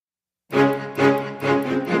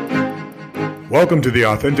Welcome to the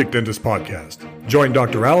Authentic Dentist Podcast. Join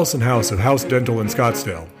Dr. Allison House of House Dental in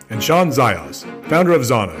Scottsdale and Shawn Zayas, founder of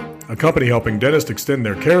Zana, a company helping dentists extend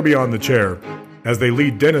their care beyond the chair as they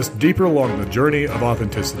lead dentists deeper along the journey of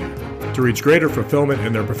authenticity to reach greater fulfillment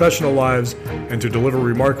in their professional lives and to deliver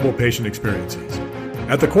remarkable patient experiences.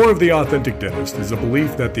 At the core of the Authentic Dentist is a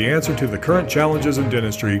belief that the answer to the current challenges in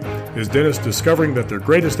dentistry is dentists discovering that their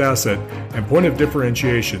greatest asset and point of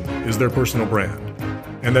differentiation is their personal brand,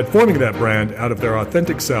 and that forming that brand out of their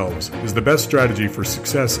authentic selves is the best strategy for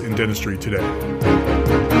success in dentistry today.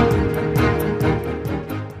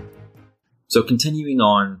 So continuing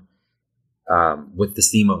on with the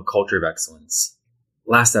theme of culture of excellence,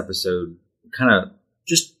 last episode we kind of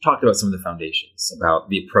just talked about some of the foundations, about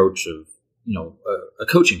the approach of a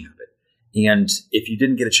coaching habit. And if you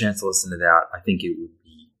didn't get a chance to listen to that, I think it would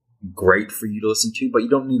be great for you to listen to, but you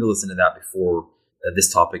don't need to listen to that before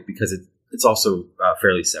this topic because it's also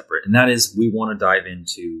fairly separate. And that is, we want to dive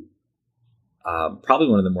into probably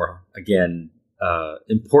one of the more,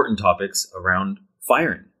 important topics around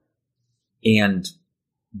firing. And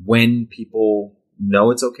when people know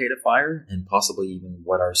it's okay to fire, and possibly even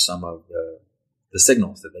what are some of the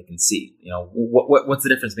signals that they can see. What's the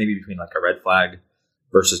difference maybe between like a red flag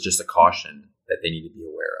versus just a caution that they need to be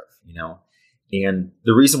aware of, And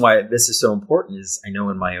the reason why this is so important is I know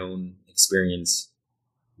in my own experience,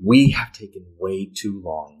 we have taken way too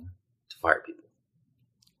long to fire people.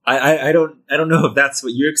 I don't know if that's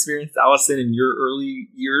what you experienced, Allison, in your early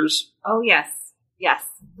years. Oh, yes. Yes.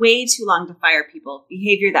 Way too long to fire people.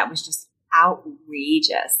 Behavior that was just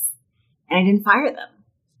outrageous. And I didn't fire them.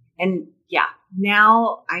 And yeah,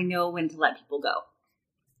 now I know when to let people go.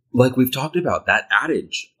 Like we've talked about, that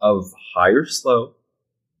adage of hire slow,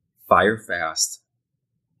 fire fast.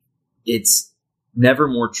 It's never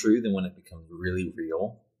more true than when it becomes really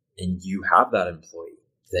real and you have that employee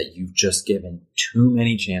that you've just given too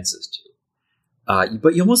many chances to.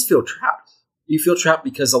 But you almost feel trapped. You feel trapped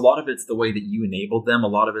because a lot of it's the way that you enabled them. A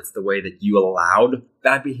lot of it's the way that you allowed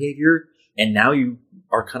bad behavior. And now you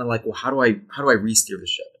are kind of like, well, how do I re-steer the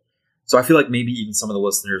ship? So I feel like maybe even some of the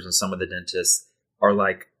listeners and some of the dentists are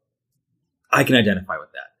like, I can identify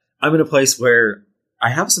with that. I'm in a place where I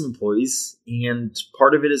have some employees, and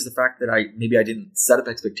part of it is the fact that I didn't set up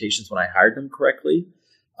expectations when I hired them correctly.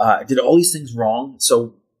 I did all these things wrong.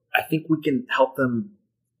 So I think we can help them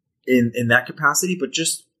in that capacity. But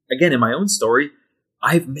just, again, in my own story,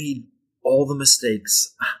 I've made all the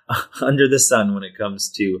mistakes under the sun when it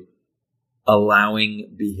comes to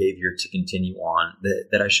allowing behavior to continue on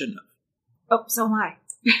that I shouldn't have. Oh, so am I.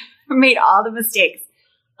 I made all the mistakes.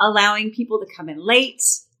 Allowing people to come in late,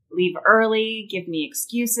 leave early, give me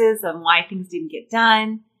excuses on why things didn't get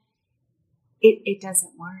done. It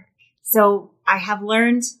doesn't work. So I have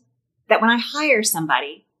learned that when I hire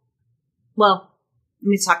somebody, well, let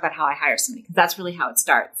me talk about how I hire somebody because that's really how it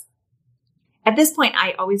starts. At this point,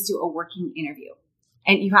 I always do a working interview,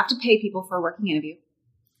 and you have to pay people for a working interview.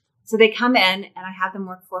 So they come in and I have them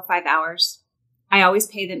work 4 or 5 hours. I always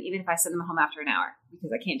pay them even if I send them home after an hour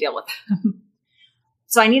because I can't deal with them.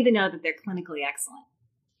 So I need to know that they're clinically excellent.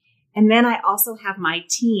 And then I also have my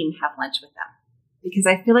team have lunch with them because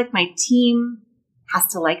I feel like my team has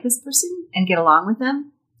to like this person and get along with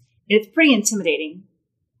them. It's pretty intimidating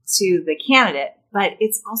to the candidate, but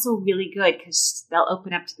it's also really good because they'll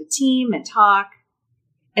open up to the team and talk.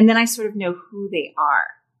 And then I sort of know who they are.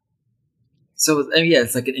 So, yeah,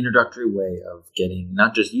 it's like an introductory way of getting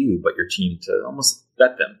not just you, but your team to almost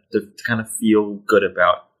vet them, to kind of feel good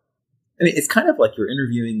about. I mean, it's kind of like you're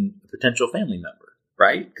interviewing a potential family member,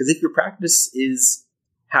 right? Because if your practice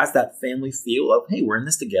has that family feel of, hey, we're in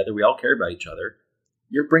this together, we all care about each other,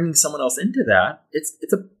 you're bringing someone else into that.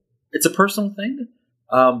 It's a personal thing,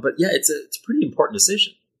 but yeah, it's a pretty important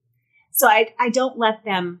decision. So I don't let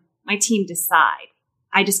my team decide.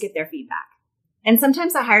 I just get their feedback. And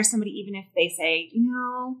sometimes I hire somebody even if they say,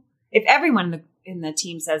 if everyone in the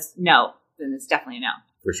team says no, then it's definitely a no.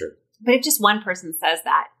 For sure. But if just one person says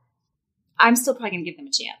that, I'm still probably going to give them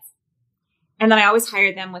a chance. And then I always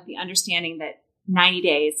hire them with the understanding that 90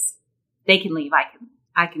 days, they can leave.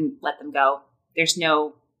 I can let them go.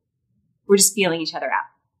 We're just feeling each other out.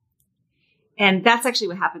 And that's actually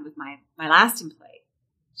what happened with my last employee.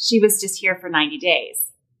 She was just here for 90 days.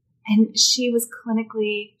 And she was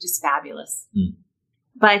clinically just fabulous. Mm.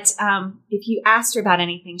 But if you asked her about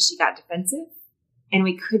anything, she got defensive and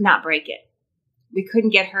we could not break it. We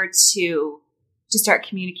couldn't get her to start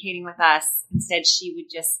communicating with us. Instead, she would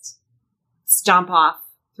just stomp off,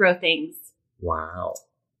 throw things. Wow.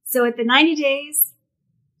 So at the 90 days,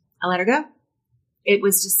 I let her go. It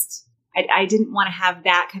was just, I didn't want to have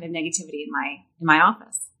that kind of negativity in my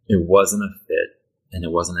office. It wasn't a fit, and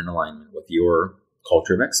it wasn't in alignment with your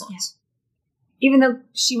culture of excellence. Yeah. Even though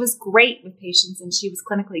she was great with patients and she was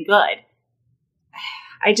clinically good,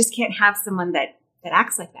 I just can't have someone that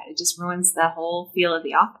acts like that. It just ruins the whole feel of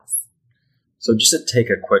the office. So just to take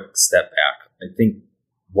a quick step back, I think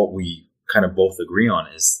what we kind of both agree on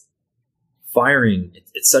is firing,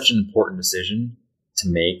 it's such an important decision to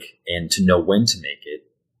make and to know when to make it.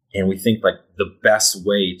 And we think like the best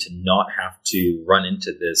way to not have to run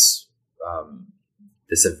into this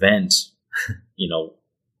this event,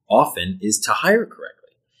 often is to hire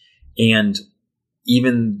correctly. And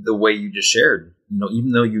even the way you just shared,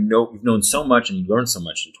 even though you've known so much and you've learned so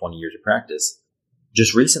much in 20 years of practice,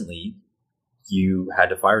 just recently you had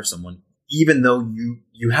to fire someone, even though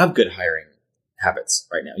you have good hiring habits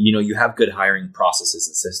right now. You have good hiring processes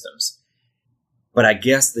and systems. But I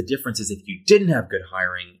guess the difference is if you didn't have good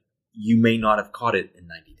hiring, you may not have caught it in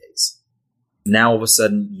 90 days. Now all of a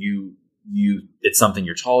sudden it's something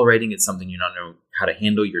you're tolerating. It's something you don't know how to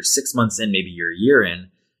handle. You're 6 months in, maybe you're a year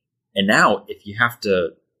in. And now if you have to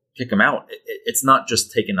kick them out, it's not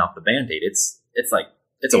just taking off the Band-Aid. It's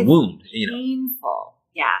a wound. Painful.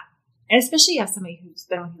 Yeah. And especially you have somebody who's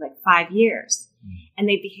been with you like 5 years and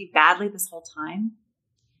they behave badly this whole time.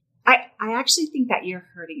 I actually think that you're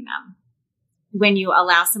hurting them when you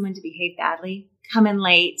allow someone to behave badly, come in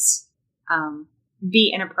late,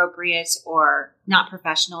 be inappropriate or not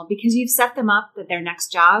professional, because you've set them up that their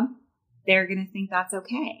next job, they're going to think that's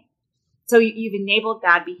okay. So you've enabled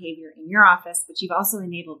bad behavior in your office, but you've also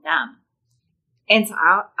enabled them. And so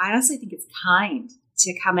I honestly think it's kind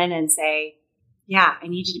to come in and say, yeah, I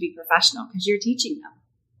need you to be professional because you're teaching them.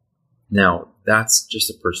 Now, that's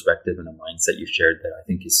just a perspective and a mindset you shared that I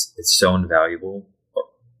think it's so invaluable.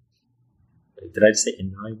 Did I just say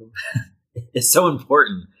invaluable? It's so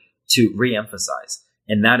important to reemphasize.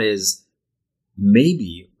 And that is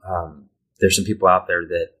maybe there's some people out there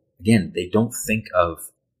that, again, they don't think of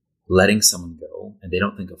letting someone go and they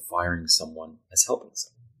don't think of firing someone as helping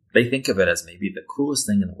someone. They think of it as maybe the coolest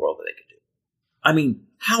thing in the world that they could do. I mean,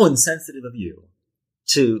 how insensitive of you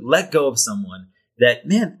to let go of someone that,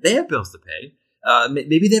 man, they have bills to pay.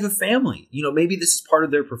 Maybe they have a family. Maybe this is part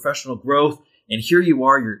of their professional growth. And here you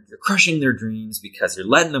are, you're crushing their dreams because you're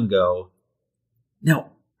letting them go.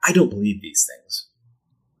 Now, I don't believe these things.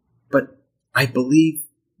 But I believe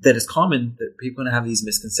that it's common that people are going to have these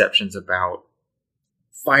misconceptions about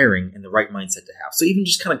firing and the right mindset to have. So even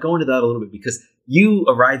just kind of go into that a little bit, because you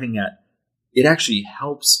arriving at it actually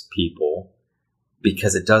helps people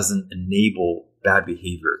because it doesn't enable bad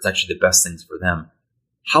behavior. It's actually the best things for them.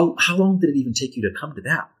 How long did it even take you to come to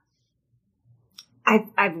that?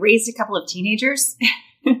 I've raised a couple of teenagers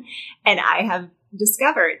and I have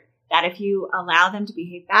discovered that if you allow them to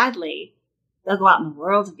behave badly, they'll go out in the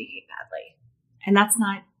world and behave badly. And it's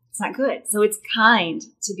not good. So it's kind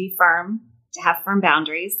to be firm, to have firm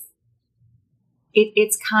boundaries.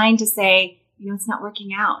 It's kind to say, it's not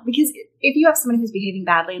working out. Because if you have someone who's behaving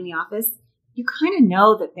badly in the office, you kind of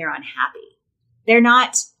know that they're unhappy. They're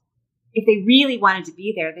not, if they really wanted to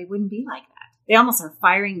be there, they wouldn't be like that. They almost are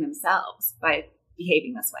firing themselves by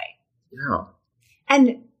behaving this way. Yeah.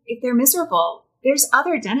 And if they're miserable, there's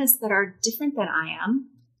other dentists that are different than I am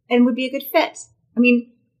and would be a good fit. I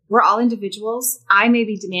mean, we're all individuals. I may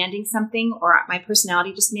be demanding something or my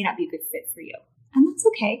personality just may not be a good fit for you. And that's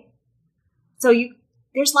okay. So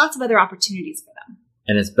there's lots of other opportunities for them.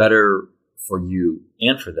 And it's better for you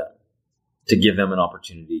and for them to give them an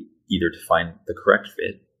opportunity either to find the correct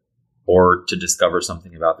fit or to discover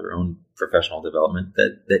something about their own professional development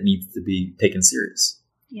that needs to be taken serious.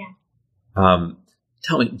 Yeah.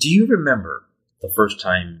 Tell me, do you remember the first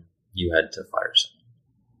time you had to fire someone?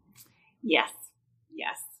 Yes.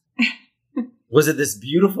 Was it this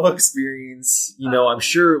beautiful experience? I'm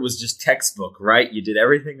sure it was just textbook, right? You did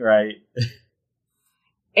everything right.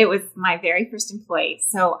 It was my very first employee.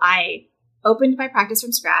 So I opened my practice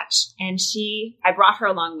from scratch and I brought her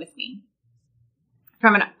along with me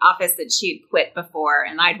from an office that she had quit before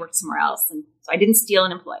and I'd worked somewhere else. And so I didn't steal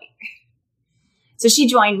an employee. So she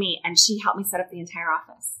joined me and she helped me set up the entire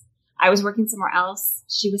office. I was working somewhere else.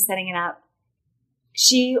 She was setting it up.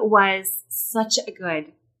 She was such a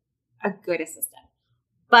good assistant.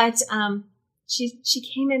 But she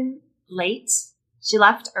came in late. She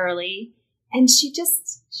left early and she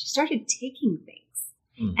started taking things.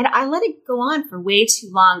 And I let it go on for way too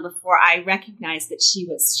long before I recognized that she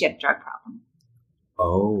had a drug problem.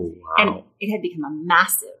 Oh, wow. And it had become a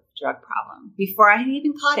massive drug problem before I had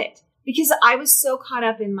even caught it. Because I was so caught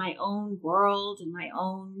up in my own world and my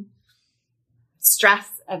own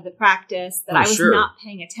stress of the practice that I was not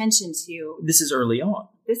paying attention to. This is early on.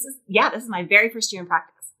 This is my very first year in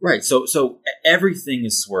practice. Right. So everything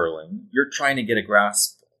is swirling. You're trying to get a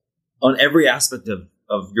grasp on every aspect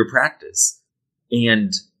of your practice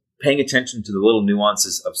and paying attention to the little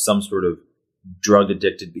nuances of some sort of drug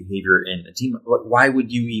addicted behavior in a team. Why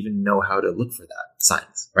would you even know how to look for that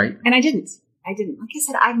signs, right? And I didn't. Like I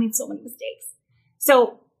said, I've made so many mistakes.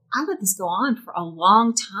 So I let this go on for a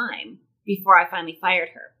long time before I finally fired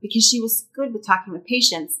her because she was good with talking with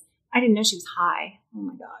patients. I didn't know she was high. Oh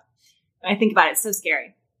my God. When I think about it, it's so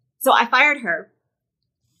scary. So I fired her,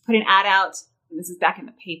 put an ad out, and this is back in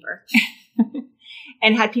the paper,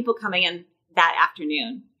 and had people coming in that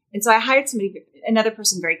afternoon. And so I hired another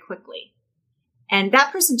person very quickly. And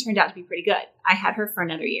that person turned out to be pretty good. I had her for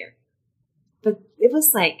another year. But it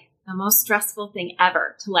was like the most stressful thing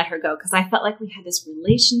ever to let her go because I felt like we had this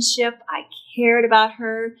relationship. I cared about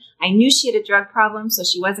her. I knew she had a drug problem, so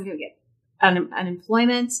she wasn't going to get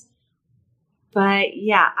unemployment. But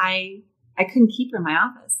yeah, I couldn't keep her in my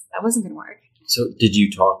office. That wasn't going to work. So did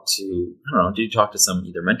you talk to some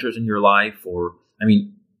either mentors in your life or,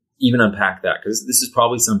 even unpack that? Because this is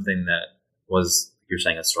probably something that was, you're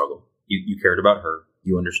saying, a struggle. You cared about her.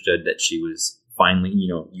 You understood that she was finally,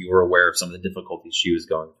 you were aware of some of the difficulties she was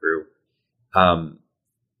going through.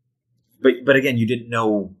 But again, you didn't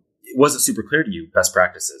know, it wasn't super clear to you, best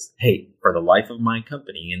practices. Hey, for the life of my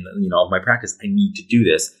company and, of my practice, I need to do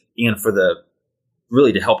this. And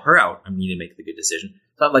really to help her out, I need to make the good decision.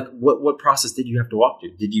 So like, what process did you have to walk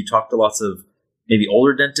through? Did you talk to lots of maybe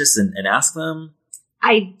older dentists and ask them?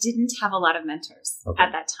 I didn't have a lot of mentors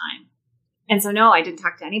at that time. And so, no, I didn't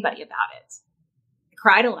talk to anybody about it. I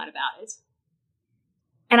cried a lot about it.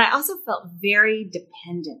 And I also felt very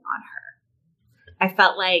dependent on her. I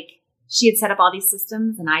felt like she had set up all these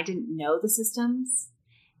systems and I didn't know the systems.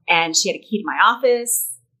 And she had a key to my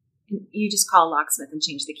office. You just call a locksmith and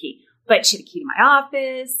change the key. But she had a key to my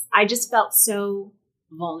office. I just felt so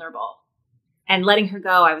vulnerable. And letting her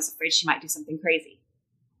go, I was afraid she might do something crazy.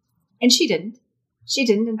 And she didn't. She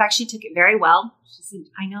didn't. In fact, she took it very well. She said,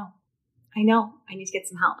 I know. I need to get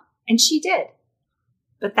some help. And she did.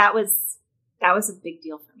 But that was a big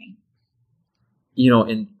deal for me.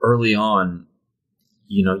 And early on,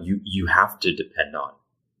 you have to depend on.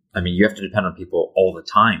 You have to depend on people all the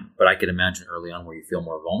time. But I could imagine early on where you feel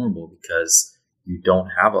more vulnerable because you don't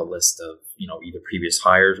have a list of, either previous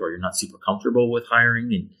hires or you're not super comfortable with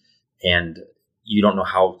hiring and you don't know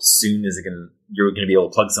how soon you're going to be able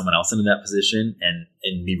to plug someone else into that position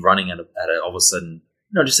and be running at all of a sudden,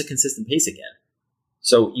 just a consistent pace again.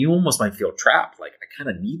 So you almost might feel trapped. Like, I kind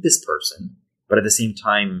of need this person, but at the same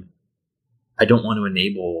time, I don't want to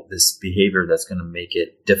enable this behavior that's going to make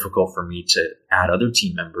it difficult for me to add other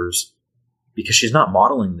team members because she's not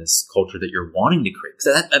modeling this culture that you're wanting to create.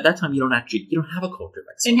 Because at that time, you don't have a culture of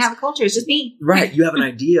excellence. Didn't have a culture. It's just me. Right. You have an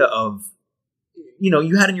idea of,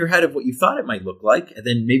 you had in your head of what you thought it might look like. And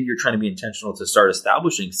then maybe you're trying to be intentional to start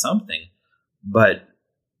establishing something. But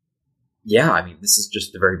yeah, this is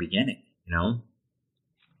just the very beginning,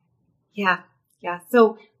 Yeah.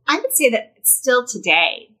 So I would say that still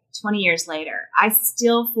today, 20 years later, I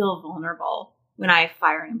still feel vulnerable when I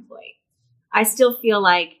fire an employee. I still feel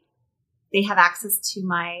like they have access to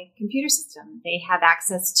my computer system. They have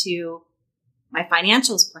access to my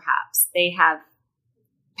financials, perhaps. They have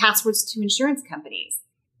passwords to insurance companies,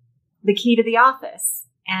 the key to the office.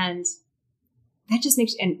 And that just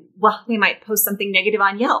makes, they might post something negative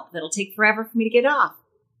on Yelp that'll take forever for me to get off.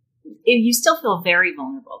 You still feel very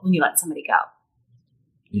vulnerable when you let somebody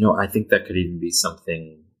go. I think that could even be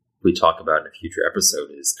something we talk about in a future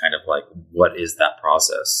episode is kind of like, what is that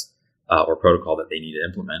process or protocol that they need to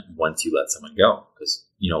implement once you let someone go? Because,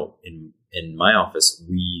 in my office,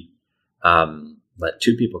 we let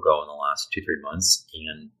 2 people go in the last 2-3 months.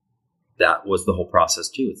 And that was the whole process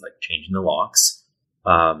too. It's like changing the locks,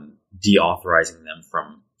 deauthorizing them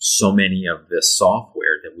from so many of the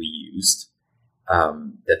software that we used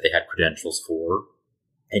that they had credentials for.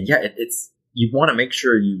 And yeah, you want to make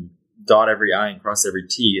sure you dot every I and cross every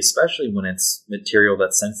T, especially when it's material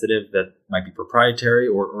that's sensitive, that might be proprietary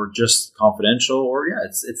or just confidential, or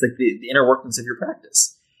it's like the inner workings of your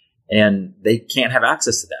practice. And they can't have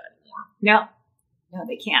access to that anymore. No,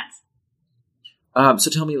 they can't. So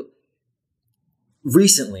tell me,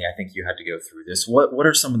 recently, I think you had to go through this. What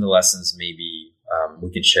are some of the lessons maybe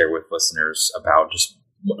we can share with listeners about just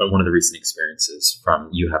one of the recent experiences from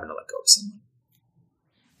you having to let go of someone?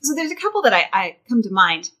 So there's a couple that I come to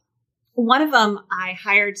mind. One of them, I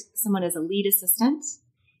hired someone as a lead assistant,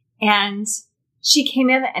 and she came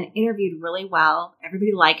in and interviewed really well.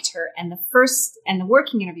 Everybody liked her, and the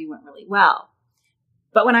working interview went really well.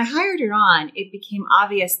 But when I hired her on, it became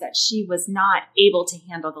obvious that she was not able to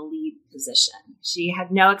handle the lead position. She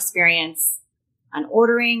had no experience on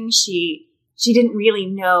ordering. She didn't really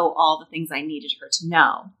know all the things I needed her to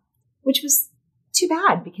know, which was too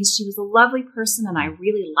bad because she was a lovely person and I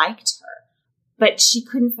really liked her. But she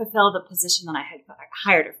couldn't fulfill the position that I had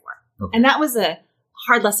hired her for. Okay. And that was a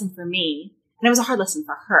hard lesson for me. And it was a hard lesson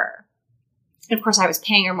for her. And of course, I was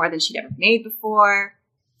paying her more than she'd ever made before.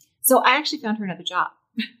 So I actually found her another job.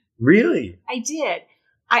 Really? I did.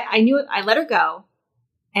 I knew it. I let her go.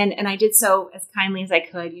 And I did so as kindly as I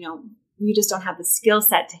could. You know, you just don't have the skill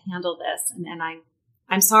set to handle this. And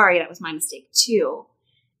I'm sorry, that was my mistake too.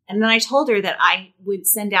 And then I told her that I would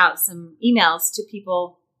send out some emails to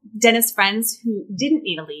people, dentist friends who didn't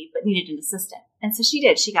need a lead, but needed an assistant. And so she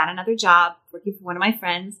did. She got another job working for one of my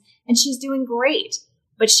friends, and she's doing great.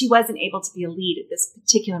 But she wasn't able to be a lead at this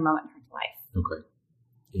particular moment in her life. Okay.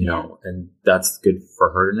 You know, and that's good for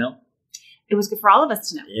her to know. It was good for all of us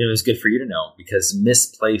to know. It was good for you to know because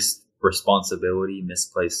misplaced responsibility,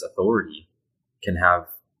 misplaced authority can have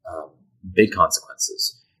big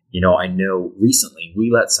consequences. You know, I know recently we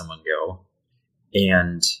let someone go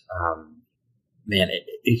and man,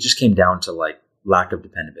 it just came down to like lack of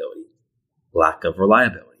dependability, lack of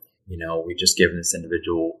reliability. You know, we just given this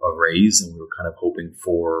individual a raise and we were kind of hoping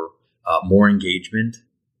for more engagement,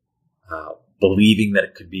 believing that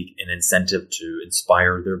it could be an incentive to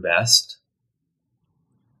inspire their best.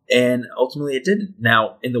 And ultimately it didn't.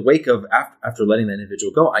 Now, in the wake of after letting that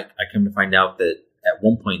individual go, I come to find out that at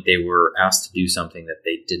one point they were asked to do something that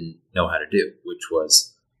they didn't know how to do, which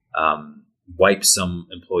was wipe some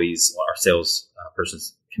employees, our sales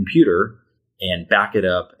person's computer and back it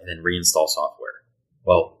up and then reinstall software.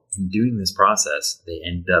 Well, in doing this process, they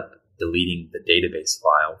ended up deleting the database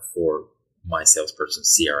file for my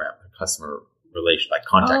salesperson's CRM, customer relation, like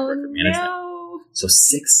contact record management. No. So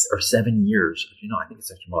 6 or 7 years, you know, I think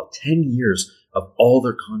it's actually about 10 years of all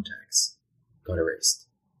their contacts got erased.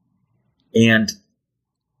 And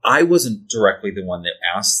I wasn't directly the one that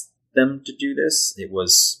asked them to do this. It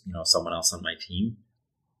was, you know, someone else on my team.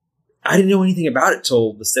 I didn't know anything about it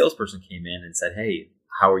till the salesperson came in and said, "Hey,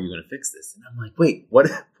 how are you going to fix this?" And I'm like, "Wait,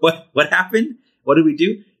 what happened? What did we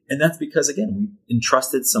do?" And that's because, again, we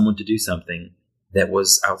entrusted someone to do something that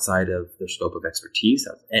was outside of their scope of expertise,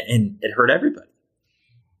 and it hurt everybody.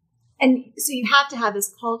 And so you have to have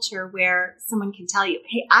this culture where someone can tell you,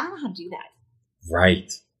 "Hey, I don't know how to do that."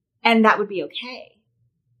 Right. And that would be okay.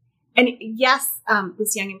 And yes,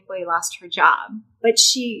 this young employee lost her job, but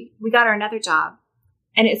we got her another job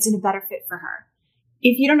and it's in a better fit for her.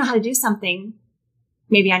 If you don't know how to do something,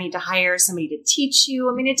 maybe I need to hire somebody to teach you.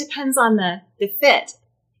 I mean, it depends on the fit.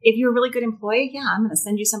 If you're a really good employee, yeah, I'm going to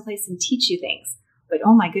send you someplace and teach you things. But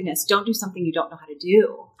oh my goodness, don't do something you don't know how to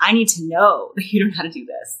do. I need to know that you don't know how to do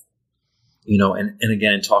this. You know, and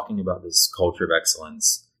again, in talking about this culture of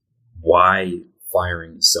excellence, why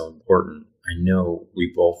firing is so important. I know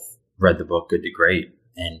we both read the book Good to Great,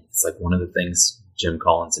 and it's like one of the things Jim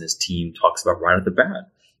Collins and his team talks about right at the bat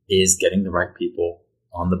is getting the right people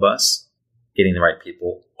on the bus, getting the right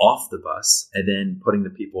people off the bus, and then putting the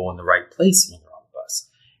people in the right place when they're on the bus.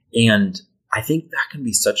 And I think that can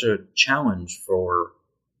be such a challenge for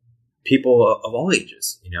people of all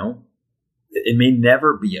ages. You know, it may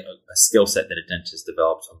never be a skill set that a dentist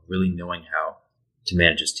develops of really knowing how to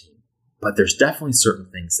manage his team. But there's definitely certain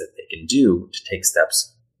things that they can do to take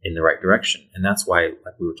steps in the right direction. And that's why,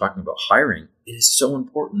 like we were talking about hiring, it is so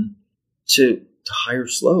important to hire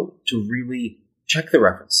slow, to really check the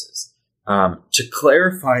references, to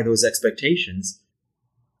clarify those expectations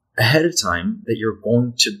ahead of time that you're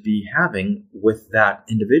going to be having with that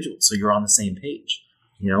individual. So you're on the same page,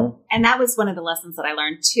 you know? And that was one of the lessons that I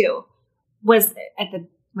learned too, was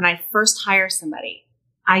when I first hire somebody,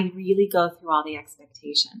 I really go through all the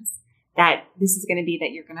expectations. That this is going to be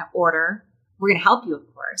that you're going to order. We're going to help you,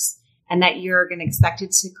 of course, and that you're going to expect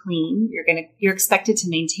it to clean. You're expected to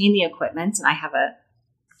maintain the equipment, and I have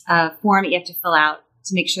a form that you have to fill out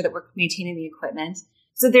to make sure that we're maintaining the equipment.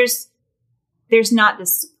 So there's not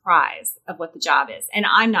this surprise of what the job is, and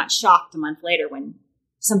I'm not shocked a month later when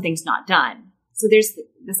something's not done. So there's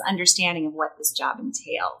this understanding of what this job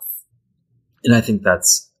entails, and I think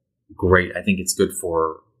that's great. I think it's good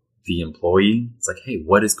for the employee. It's like, hey,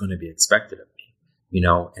 what is going to be expected of me? You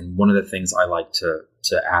know, and one of the things I like to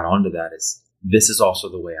add on to that is this is also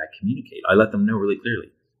the way I communicate. I let them know really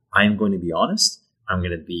clearly. I am going to be honest. I'm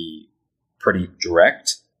going to be pretty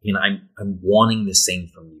direct. And I'm wanting the same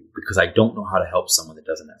from you because I don't know how to help someone that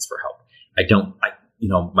doesn't ask for help. You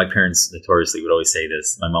know, my parents notoriously would always say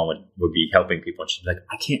this. My mom would be helping people and she'd be like,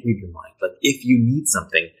 I can't read your mind. Like, if you need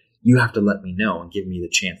something, you have to let me know and give me the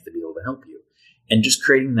chance to be able to help you. And just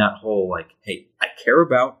creating that whole like, hey, I care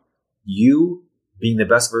about you being the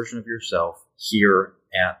best version of yourself here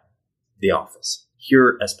at the office,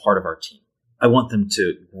 here as part of our team. I want them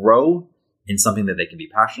to grow in something that they can be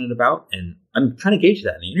passionate about. And I'm trying to gauge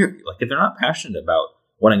that in the interview. Like if they're not passionate about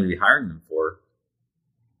what I'm going to be hiring them for,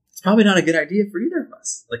 it's probably not a good idea for either of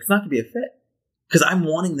us. Like it's not going to be a fit because I'm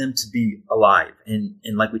wanting them to be alive. And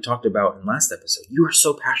like we talked about in last episode, you are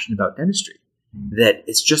so passionate about dentistry that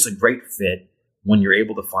it's just a great fit when you're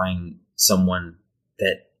able to find someone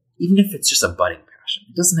that, even if it's just a budding passion,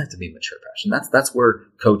 it doesn't have to be a mature passion. That's where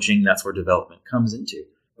coaching, that's where development comes into.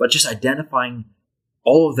 But just identifying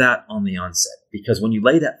all of that on the onset, because when you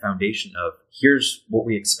lay that foundation of here's what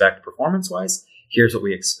we expect performance-wise, here's what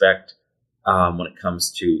we expect when it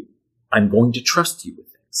comes to I'm going to trust you with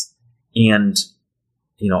things. And,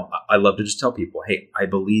 I love to just tell people, hey, I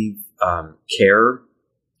believe care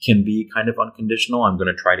can be kind of unconditional. I'm going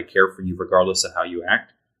to try to care for you regardless of how you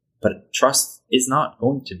act. But trust is not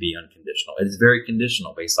going to be unconditional. It is very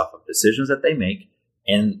conditional based off of decisions that they make.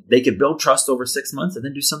 And they could build trust over 6 months and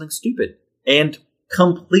then do something stupid and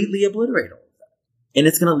completely obliterate all of that. And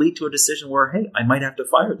it's going to lead to a decision where, hey, I might have to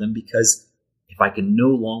fire them because if I can no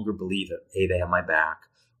longer believe that, hey, they have my back,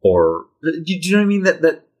 or do you know what I mean?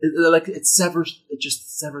 That like it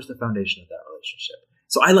just severs the foundation of that relationship.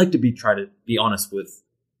 So I like to try to be honest with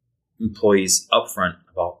employees upfront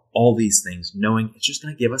about all these things, knowing it's just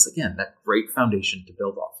going to give us, again, that great foundation to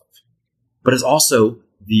build off of. But it's also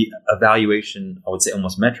the evaluation, I would say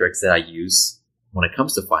almost metrics that I use when it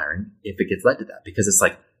comes to firing, if it gets led to that, because it's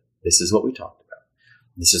like, this is what we talked about.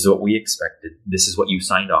 This is what we expected. This is what you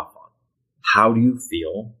signed off on. How do you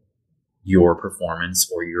feel your performance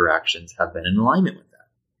or your actions have been in alignment with that?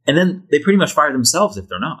 And then they pretty much fire themselves if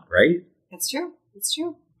they're not, right? That's true. It's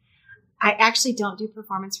true. I actually don't do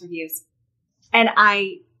performance reviews. And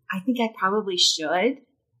I think I probably should,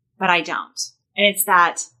 but I don't. And it's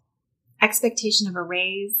that expectation of a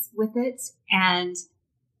raise with it and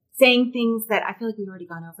saying things that I feel like we've already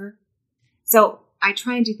gone over. So I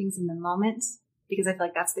try and do things in the moment because I feel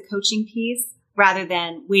like that's the coaching piece rather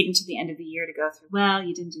than wait until the end of the year to go through, well,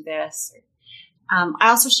 you didn't do this. I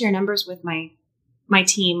also share numbers with my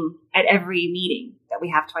team at every meeting that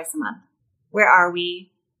we have twice a month. Where are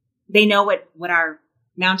we? They know what our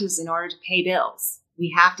amount is in order to pay bills.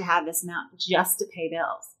 We have to have this amount just to pay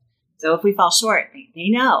bills. So if we fall short, they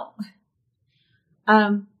know.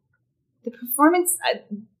 The performance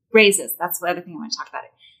raises, that's the other thing I want to talk about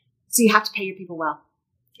it. So you have to pay your people well.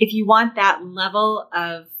 If you want that level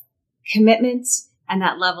of commitment and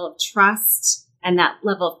that level of trust and that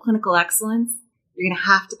level of clinical excellence, you're going to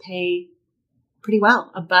have to pay pretty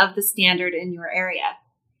well, above the standard in your area.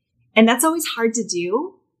 And that's always hard to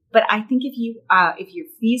do. But I think if your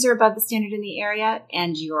fees are above the standard in the area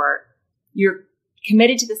and you're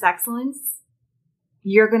committed to this excellence,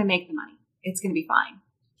 you're going to make the money. It's going to be fine.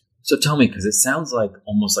 So tell me, because it sounds like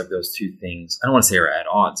almost like those two things, I don't want to say are at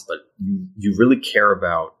odds, but you really care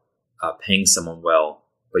about paying someone well,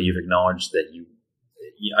 but you've acknowledged that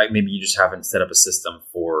maybe you just haven't set up a system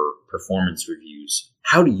for performance reviews.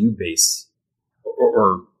 How do you base,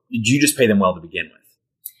 or did you just pay them well to begin with?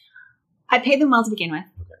 I pay them well to begin with.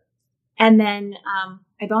 Okay. And then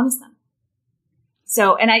I bonus them.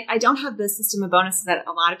 So, and I don't have the system of bonuses that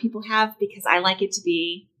a lot of people have because I like it to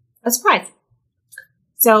be a surprise.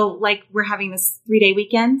 So like we're having this 3-day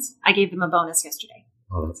weekend. I gave them a bonus yesterday.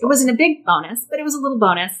 Oh, that's It wasn't a big bonus, but it was a little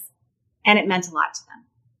bonus and it meant a lot to them.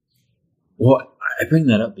 Well, I bring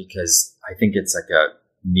that up because I think it's like a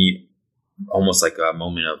neat, almost like a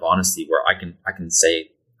moment of honesty where I can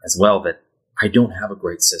say as well that I don't have a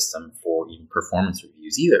great system for even performance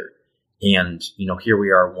reviews either. And, here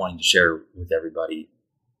we are wanting to share with everybody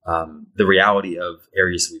the reality of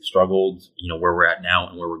areas we've struggled, where we're at now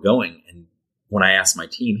and where we're going. And when I ask my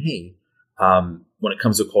team, hey, when it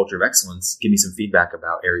comes to a culture of excellence, give me some feedback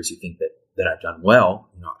about areas you think that I've done well.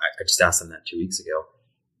 I just asked them that 2 weeks ago.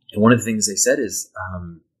 And one of the things they said is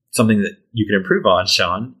something that you can improve on,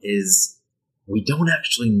 Shawn, is we don't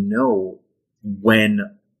actually know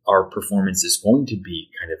when our performance is going to be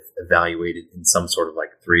kind of evaluated in some sort of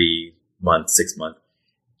like 3 month, 6 month.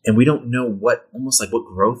 And we don't know what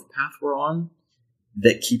growth path we're on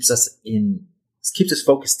that keeps us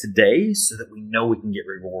focused today so that we know we can get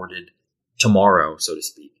rewarded tomorrow, so to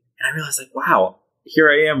speak. And I realized wow,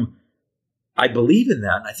 here I am. I believe in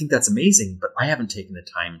that. And I think that's amazing, but I haven't taken the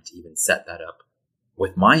time to even set that up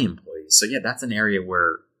with my employees. So yeah, that's an area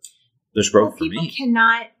where there's growth for me.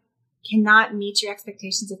 People cannot meet your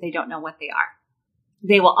expectations if they don't know what they are.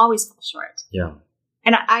 They will always fall short. Yeah.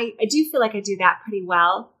 And I do feel like I do that pretty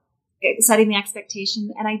well. setting the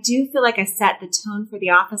expectation. And I do feel like I set the tone for the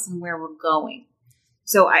office and where we're going.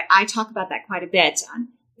 So I talk about that quite a bit on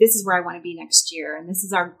this is where I want to be next year. And this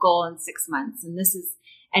is our goal in 6 months. And this is,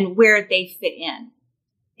 and where they fit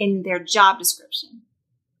in their job description.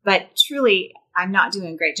 But truly, I'm not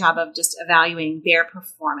doing a great job of just evaluating their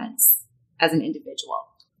performance as an individual.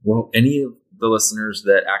 Well, any of the listeners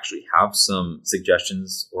that actually have some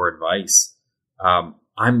suggestions or advice,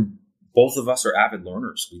 both of us are avid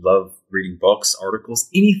learners. We love reading books, articles,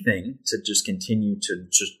 anything to just continue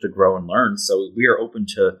to grow and learn. So we are open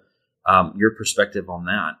to your perspective on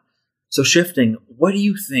that. So shifting, what do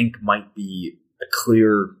you think might be a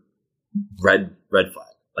clear red flag?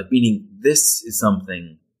 Like meaning this is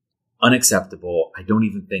something unacceptable. I don't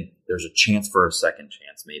even think there's a chance for a second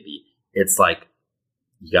chance. Maybe it's like,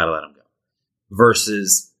 you got to let them go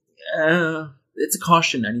versus it's a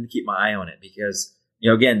caution. I need to keep my eye on it because,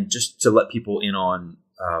 again, just to let people in on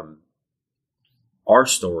our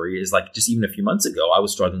story is like just even a few months ago, I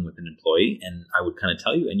was struggling with an employee and I would kind of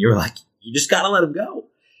tell you and you're like, you just got to let him go.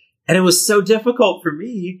 And it was so difficult for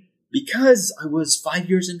me because I was 5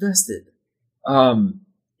 years invested.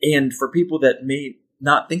 And for people that may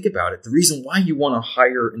not think about it, the reason why you want to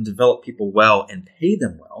hire and develop people well and pay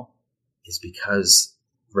them well is because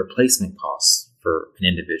replacement costs for an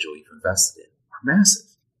individual you've invested in are massive.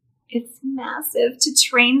 It's massive to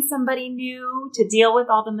train somebody new, to deal with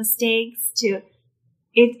all the mistakes,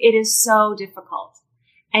 it is so difficult.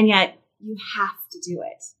 And yet you have to do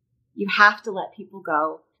it. You have to let people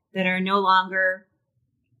go that are no longer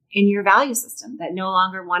in your value system, that no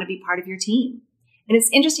longer want to be part of your team. And it's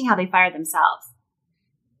interesting how they fire themselves.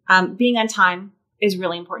 Being on time is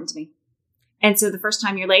really important to me. And so the first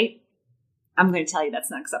time you're late, I'm going to tell you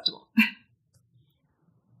that's not acceptable.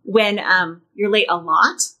 When you're late a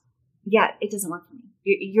lot, it doesn't work for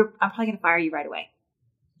me. I'm probably going to fire you right away.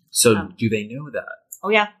 So do they know that? Oh,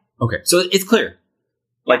 yeah. Okay. So it's clear.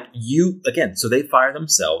 Like so they fire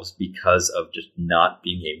themselves because of just not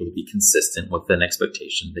being able to be consistent with an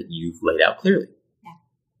expectation that you've laid out clearly. Yeah.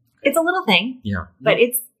 It's a little thing. Yeah. But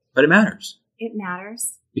it matters. It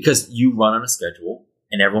matters. Because you run on a schedule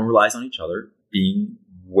and everyone relies on each other being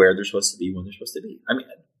where they're supposed to be when they're supposed to be. I mean,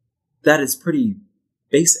 that is pretty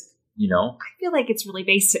basic, I feel like it's really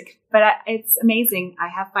basic, but it's amazing. I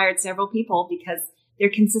have fired several people because they're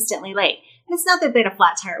consistently late. And it's not that they had a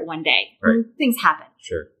flat tire one day. Right. I mean, things happen.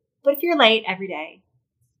 Sure. But if you're late every day,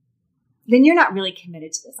 then you're not really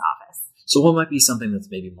committed to this office. So what might be something that's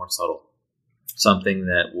maybe more subtle? Something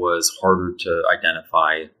that was harder to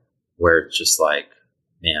identify where it's just like,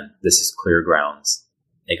 man, this is clear grounds.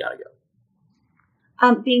 They got to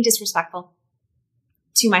go. Being disrespectful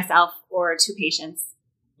to myself or to patients.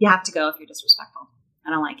 You have to go if you're disrespectful. I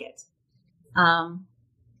don't like it.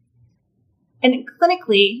 And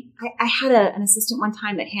clinically, I had an assistant one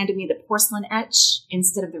time that handed me the porcelain etch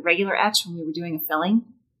instead of the regular etch when we were doing a filling.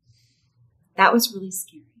 That was really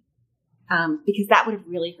scary because that would have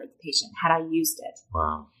really hurt the patient had I used it.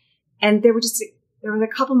 Wow. And there was a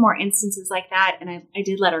couple more instances like that, and I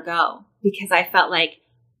did let her go because I felt like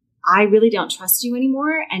I really don't trust you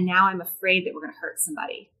anymore, and now I'm afraid that we're going to hurt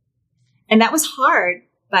somebody. And that was hard,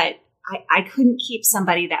 but I couldn't keep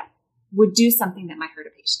somebody that would do something that might hurt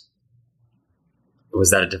a patient.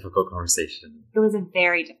 Was that a difficult conversation? It was a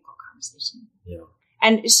very difficult conversation. Yeah.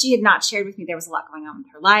 And she had not shared with me there was a lot going on with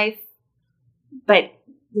her life. But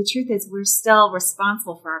the truth is we're still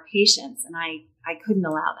responsible for our patients, and I couldn't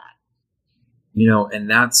allow that. And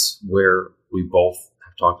that's where we both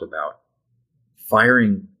have talked about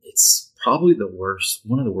firing. It's probably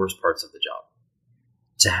one of the worst parts of the job.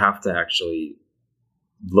 To have to actually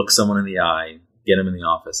look someone in the eye, get them in the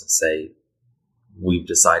office and say, we've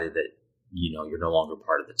decided that, you're no longer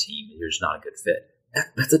part of the team and you're just not a good fit.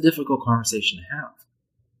 That's a difficult conversation to have.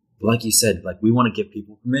 But like you said, we want to give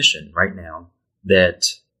people permission right now that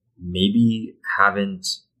maybe haven't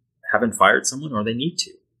fired someone or they need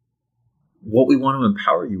to. What we want to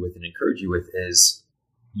empower you with and encourage you with is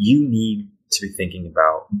you need to be thinking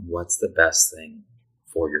about what's the best thing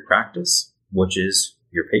for your practice, which is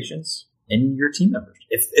your patients and your team members.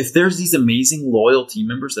 If there's these amazing loyal team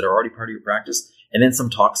members that are already part of your practice and then some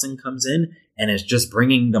toxin comes in and is just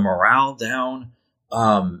bringing the morale down,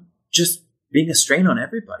 just being a strain on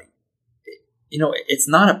everybody, it's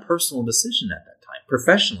not a personal decision at that time.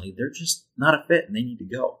 Professionally, they're just not a fit and they need to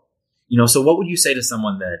go. So what would you say to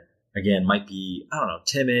someone that, again, might be,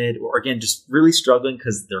 timid or, again, just really struggling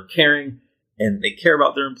because they're caring and they care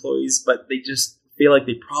about their employees, but they just feel like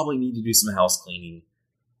they probably need to do some house cleaning?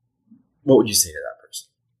 What would you say to that person?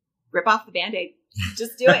 Rip off the Band-Aid.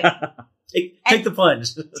 Just do it. Take the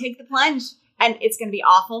plunge. Take the plunge. And it's going to be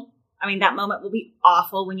awful. I mean, that moment will be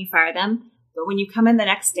awful when you fire them, but when you come in the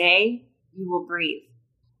next day, you will breathe,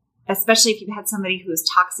 especially if you've had somebody who is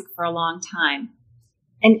toxic for a long time.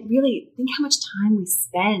 And really think how much time we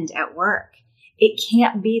spend at work. It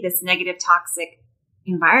can't be this negative, toxic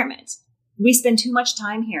environment. We spend too much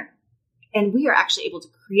time here. And we are actually able to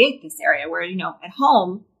create this area where, at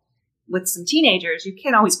home with some teenagers, you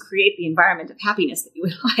can't always create the environment of happiness that you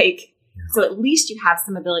would like. Yeah. So at least you have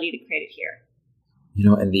some ability to create it here.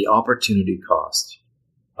 And the opportunity cost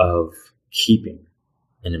of keeping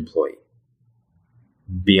an employee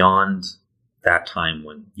beyond that time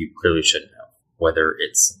when you clearly shouldn't have, whether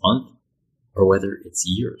it's a month or whether it's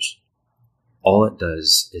years, all it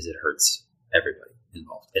does is it hurts everybody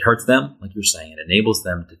involved. It hurts them, like you're saying. It enables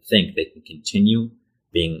them to think they can continue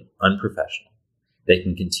being unprofessional. They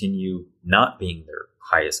can continue not being their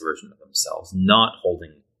highest version of themselves, not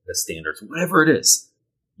holding the standards, whatever it is.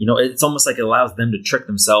 It's almost like it allows them to trick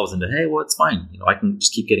themselves into, hey, well, it's fine. I can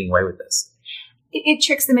just keep getting away with this. It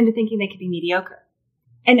tricks them into thinking they could be mediocre.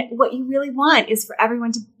 And what you really want is for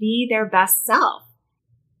everyone to be their best self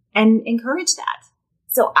and encourage that.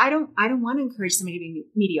 So I don't want to encourage somebody to be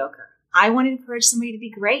mediocre. I want to encourage somebody to be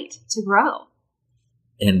great, to grow.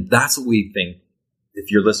 And that's what we think. If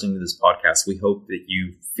you're listening to this podcast, we hope that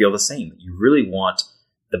you feel the same. That you really want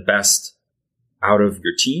the best out of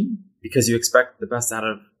your team because you expect the best out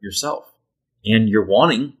of yourself. And you're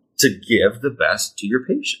wanting to give the best to your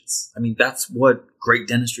patients. I mean, that's what great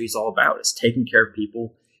dentistry is all about, is taking care of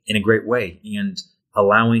people in a great way and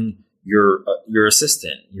allowing your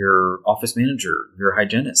assistant, your office manager, your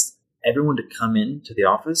hygienist, everyone to come into the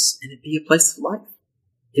office and it be a place of life.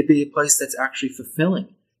 It be a place that's actually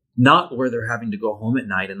fulfilling, not where they're having to go home at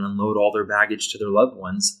night and unload all their baggage to their loved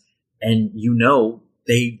ones. And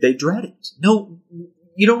they dread it. No,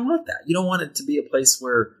 you don't want that. You don't want it to be a place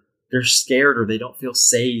where they're scared or they don't feel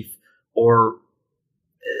safe or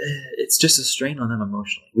it's just a strain on them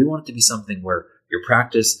emotionally. We want it to be something where your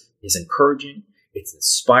practice is encouraging, it's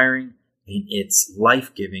inspiring, and it's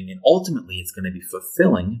life-giving, and ultimately it's going to be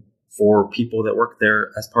fulfilling for people that work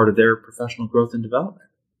there as part of their professional growth and development.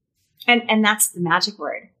 And that's the magic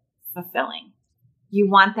word, fulfilling. You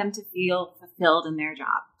want them to feel fulfilled in their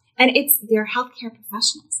job. And they're healthcare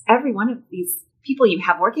professionals. Every one of these people you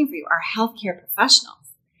have working for you are healthcare professionals.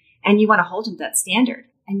 And you want to hold them to that standard.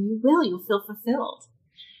 And you'll feel fulfilled.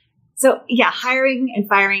 So yeah, hiring and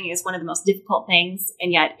firing is one of the most difficult things.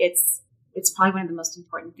 And yet it's probably one of the most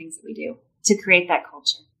important things that we do to create that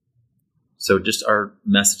culture. So just our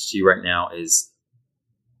message to you right now is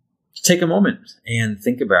take a moment and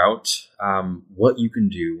think about what you can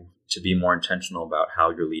do to be more intentional about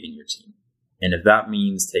how you're leading your team. And if that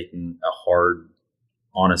means taking a hard,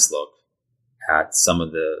 honest look at some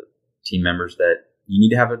of the team members that you need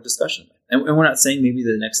to have a discussion with. And we're not saying maybe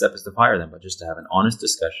the next step is to fire them, but just to have an honest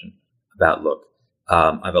discussion about, look,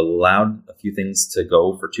 I've allowed a few things to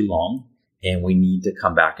go for too long, and we need to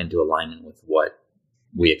come back into alignment with what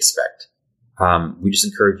we expect. We just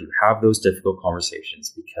encourage you, have those difficult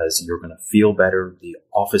conversations because you're going to feel better. The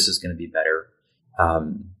office is going to be better.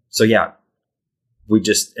 So yeah, we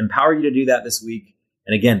just empower you to do that this week.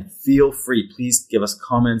 And again, feel free. Please give us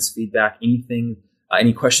comments, feedback, anything,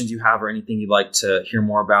 any questions you have or anything you'd like to hear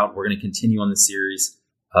more about. We're going to continue on the series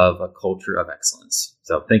of a culture of excellence.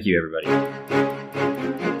 So thank you, everybody.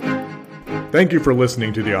 Thank you for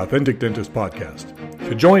listening to the Authentic Dentist Podcast.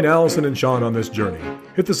 To join Allison and Shawn on this journey,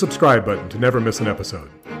 hit the subscribe button to never miss an episode.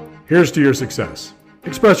 Here's to your success.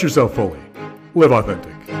 Express yourself fully. Live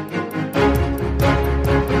authentic.